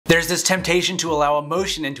There's this temptation to allow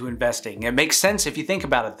emotion into investing. It makes sense if you think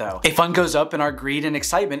about it though. A fund goes up and our greed and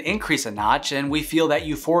excitement increase a notch and we feel that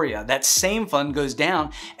euphoria. That same fund goes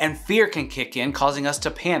down and fear can kick in, causing us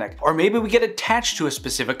to panic. Or maybe we get attached to a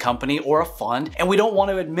specific company or a fund and we don't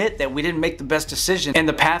want to admit that we didn't make the best decision, and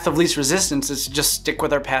the path of least resistance is to just stick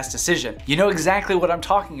with our past decision. You know exactly what I'm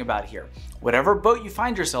talking about here. Whatever boat you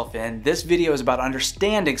find yourself in, this video is about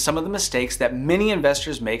understanding some of the mistakes that many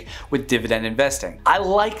investors make with dividend investing. I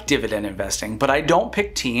like dividend investing, but I don't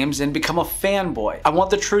pick teams and become a fanboy. I want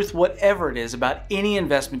the truth whatever it is about any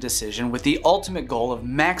investment decision with the ultimate goal of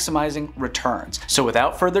maximizing returns. So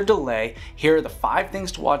without further delay, here are the 5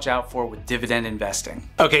 things to watch out for with dividend investing.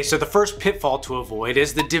 Okay, so the first pitfall to avoid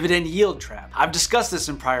is the dividend yield trap. I've discussed this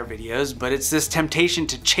in prior videos, but it's this temptation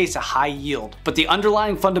to chase a high yield, but the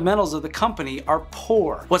underlying fundamentals of the company are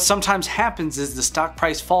poor. What sometimes happens is the stock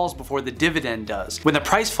price falls before the dividend does. When the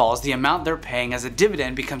price falls, the amount they're paying as a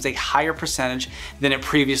dividend becomes a higher percentage than it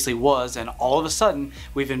previously was, and all of a sudden,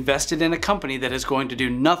 we've invested in a company that is going to do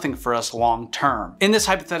nothing for us long term. In this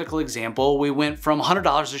hypothetical example, we went from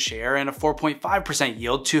 $100 a share and a 4.5%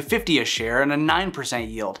 yield to $50 a share and a 9%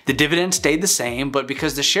 yield. The dividend stayed the same, but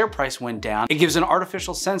because the share price went down, it gives an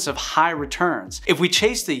artificial sense of high returns. If we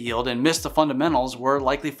chase the yield and miss the fundamentals, we're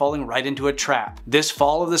likely falling right into a trap. This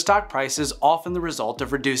fall of the stock price is often the result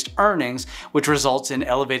of reduced earnings, which results in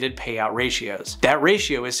elevated payout ratios. That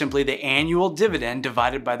ratio is simply the annual dividend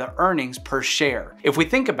divided by the earnings per share. If we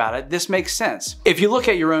think about it, this makes sense. If you look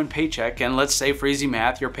at your own paycheck, and let's say for easy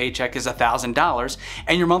math, your paycheck is $1,000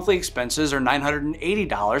 and your monthly expenses are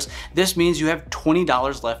 $980, this means you have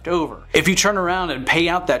 $20 left over. If you turn around and pay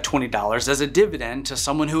out that $20 as a dividend to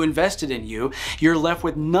someone who invested in you, you're left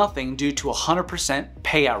with nothing due to a 100%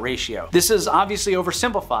 payout ratio. This is obviously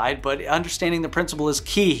oversimplified, but understanding the principle is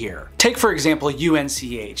key here. Take for example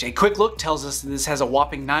UNCH. A quick look tells us that this has a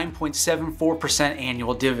whopping 9.74%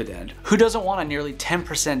 annual dividend. Who doesn't want a nearly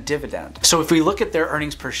 10% dividend? So if we look at their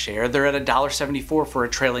earnings per share, they're at $1.74 for a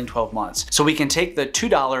trailing 12 months. So we can take the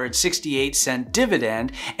 $2.68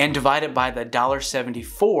 dividend and divide it by the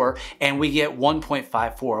 $1.74 and we get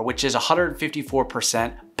 1.54, which is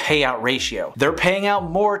 154% payout ratio. They're paying out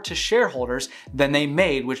more to shareholders than they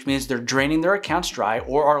made, which means they're draining their accounts dry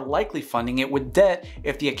or are likely funding it with debt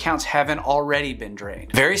if the accounts haven't already been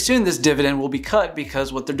drained. Very soon this dividend will be cut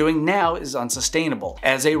because what they're doing now is unsustainable.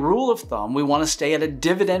 As a rule of thumb, we want to stay at a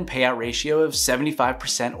dividend payout ratio of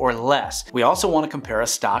 75% or less. We also want to compare a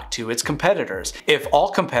stock to its competitors. If all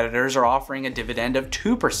competitors are offering a dividend of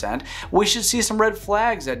 2%, we should see some red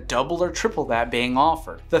flags at double or triple that being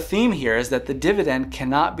offered. The theme here is that the dividend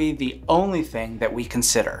cannot be the only thing that we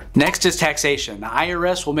consider. Next is taxation. The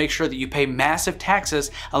IRS will make sure that you pay massive taxes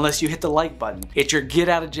unless you hit the like button. It's your get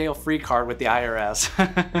out of jail free card with the IRS.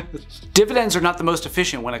 Dividends are not the most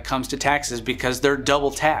efficient when it comes to taxes because they're double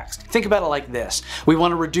taxed. Think about it like this. We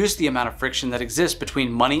want to reduce the amount of friction that exists between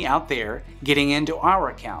money out there getting into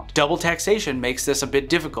our account. Double taxation makes this a bit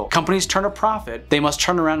difficult. Companies turn a profit, they must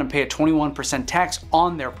turn around and pay a 21% tax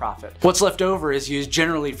on their profit. What's left over is used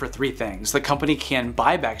generally for 3 things. The company can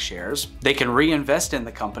buy back shares, they can reinvest in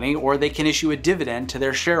the company, or they can issue a dividend to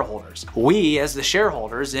their shareholders. We, as the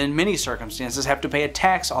shareholders, in many circumstances have to pay a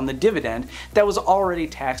tax on the dividend that was already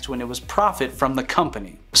taxed when it was profit from the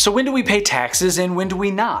company. So when do we pay taxes and when do we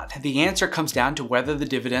not? The answer comes down to whether the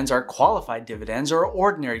dividends are qualified dividends or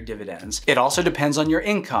ordinary dividends. It also depends on your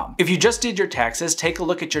income. If you just did your taxes, take a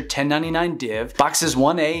look at your 1099 div. Boxes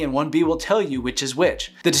 1A and 1B will tell you which is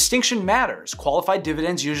which. The distinction matters. Qualified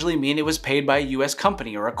dividends usually mean it was paid by a US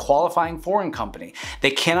company or a qualifying foreign company.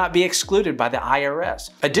 They cannot be excluded by the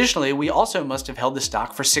IRS. Additionally, we also must have held the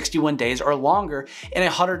stock for 61 days or longer in a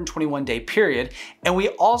 121-day period, and we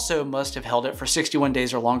also must have held it for 61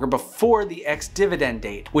 days or longer before the ex-dividend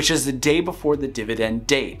date, which is the day before the dividend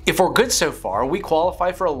date. If we're good so far, we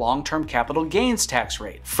qualify for a long-term capital gains tax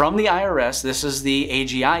rate. From the IRS, this is the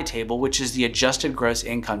AGI table, which is the adjusted gross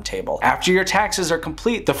income table. After your taxes are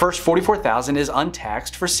complete, the first $44,000 is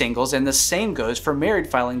untaxed for singles, and the same goes for married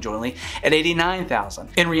filing jointly at $89,000.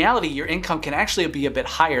 In reality, your income can actually be a bit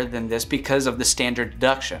higher than this because of the standard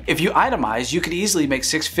deduction. If you itemize, you could easily make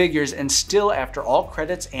 6 figures and still, after all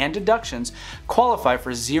credits and deductions, qualify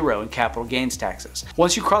for 0 in capital gains taxes.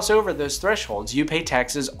 Once you cross over those thresholds, you pay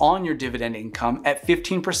taxes on your dividend income at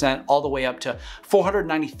 15% all the way up to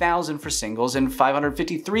 $490,000 for singles and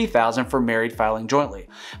 $553,000 for married filing jointly.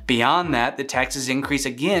 Beyond that, the taxes increase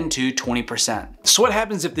again to 20%. So what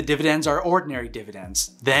happens if the dividends are ordinary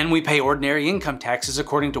dividends? Then we pay ordinary income taxes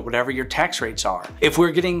according to whatever your tax rates are. If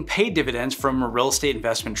we're getting paid dividends from a real estate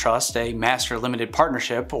investment trust, a master limited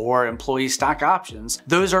partnership, or employee stock options,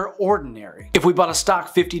 those are ordinary. If we bought a stock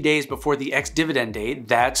stock 50 days before the ex-dividend date,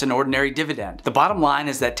 that's an ordinary dividend. The bottom line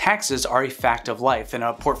is that taxes are a fact of life, and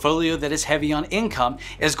a portfolio that is heavy on income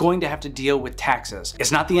is going to have to deal with taxes.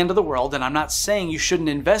 It's not the end of the world, and I'm not saying you shouldn't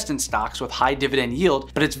invest in stocks with high dividend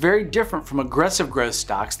yield, but it's very different from aggressive growth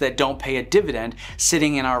stocks that don't pay a dividend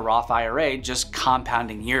sitting in our Roth IRA just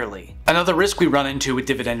compounding yearly. Another risk we run into with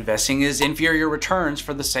dividend investing is inferior returns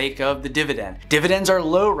for the sake of the dividend. Dividends are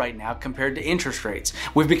low right now compared to interest rates.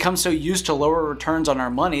 We've become so used to lower returns on our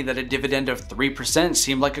money that a dividend of 3%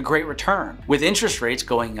 seemed like a great return. With interest rates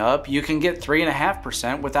going up, you can get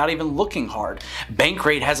 3.5% without even looking hard.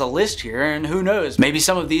 Bankrate has a list here, and who knows, maybe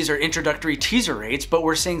some of these are introductory teaser rates, but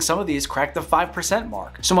we're seeing some of these crack the 5%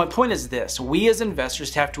 mark. So my point is this: we as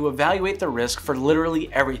investors have to evaluate the risk for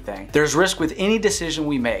literally everything. There's risk with any decision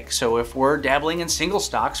we make, so if we're dabbling in single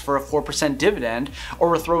stocks for a 4% dividend, or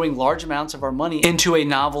we're throwing large amounts of our money into a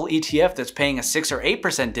novel ETF that's paying a 6 or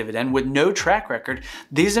 8% dividend with no track record,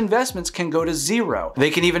 these investments can go to zero. They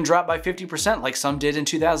can even drop by 50% like some did in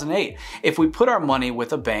 2008. If we put our money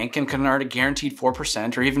with a bank and can earn a guaranteed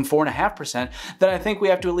 4% or even 4.5%, then I think we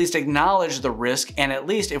have to at least acknowledge the risk, and at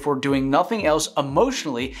least if we're doing nothing else,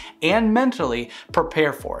 emotionally and mentally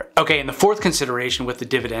prepare for it. Okay, and the fourth consideration with the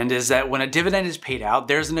dividend is that when a dividend is paid out,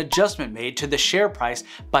 there's an adjustment made to the share price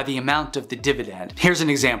by the amount of the dividend. Here's an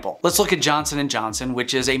example. Let's look at Johnson & Johnson,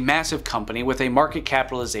 which is a massive company with a market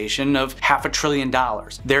capitalization of $500 billion.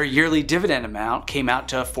 Their yearly dividend amount came out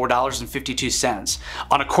to $4.52.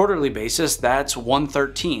 On a quarterly basis, that's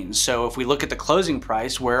 $1.13. So if we look at the closing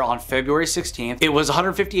price, where on February 16th, it was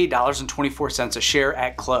 $158.24 a share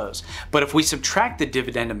at close. But if we subtract the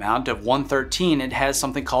dividend amount of $1.13, it has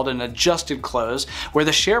something called an adjusted close, where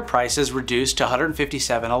the share price is reduced to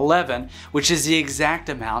 $157.11, which is the exact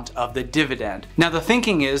amount of the dividend. Now the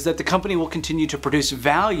thinking is that the company will continue to produce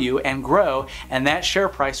value and grow, and that share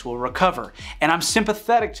price will recover. And I'm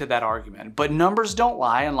sympathetic to that argument, but numbers don't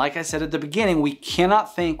lie, and like I said at the beginning, we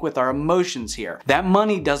cannot think with our emotions here. That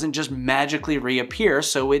money doesn't just magically reappear,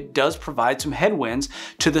 so it does provide some headwinds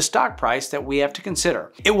to the stock price that we have to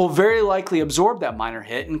consider. It will very likely absorb that minor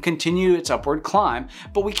hit and continue its upward climb,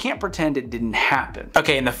 but we can't pretend it didn't happen.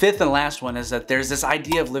 Okay, and the fifth and last one is that there's this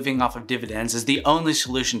idea of living off of dividends as the only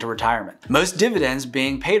solution to retirement. Most dividends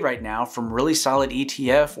being paid right now from really solid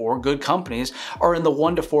ETF or good companies are in the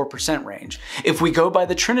 1 to 4% range. If we go by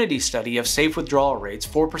the Trinity study of safe withdrawal rates,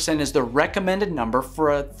 4% is the recommended number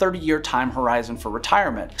for a 30-year time horizon for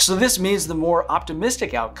retirement. So this means the more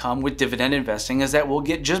optimistic outcome with dividend investing is that we'll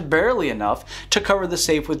get just barely enough to cover the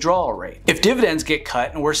safe withdrawal rate. If dividends get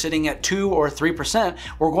cut and we're sitting at 2 or 3%,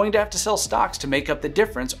 we're going to have to sell stocks to make up the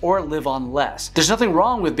difference or live on less. There's nothing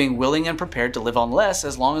wrong with being willing and prepared to live on less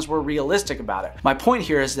as long as we're realistic about it. My point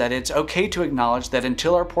here is that it's okay to acknowledge that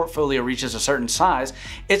until our portfolio reaches a certain size,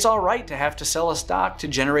 it's alright to have to sell a stock to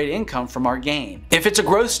generate income from our gain. If it's a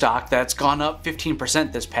growth stock that's gone up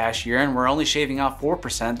 15% this past year and we're only shaving off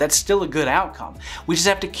 4%, that's still a good outcome. We just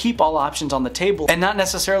have to keep all options on the table and not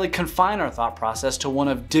necessarily confine our thought process to one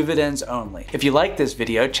of dividends only. If you like this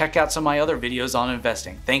video, check out some of my other videos on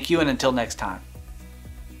investing. Thank you, and until next time.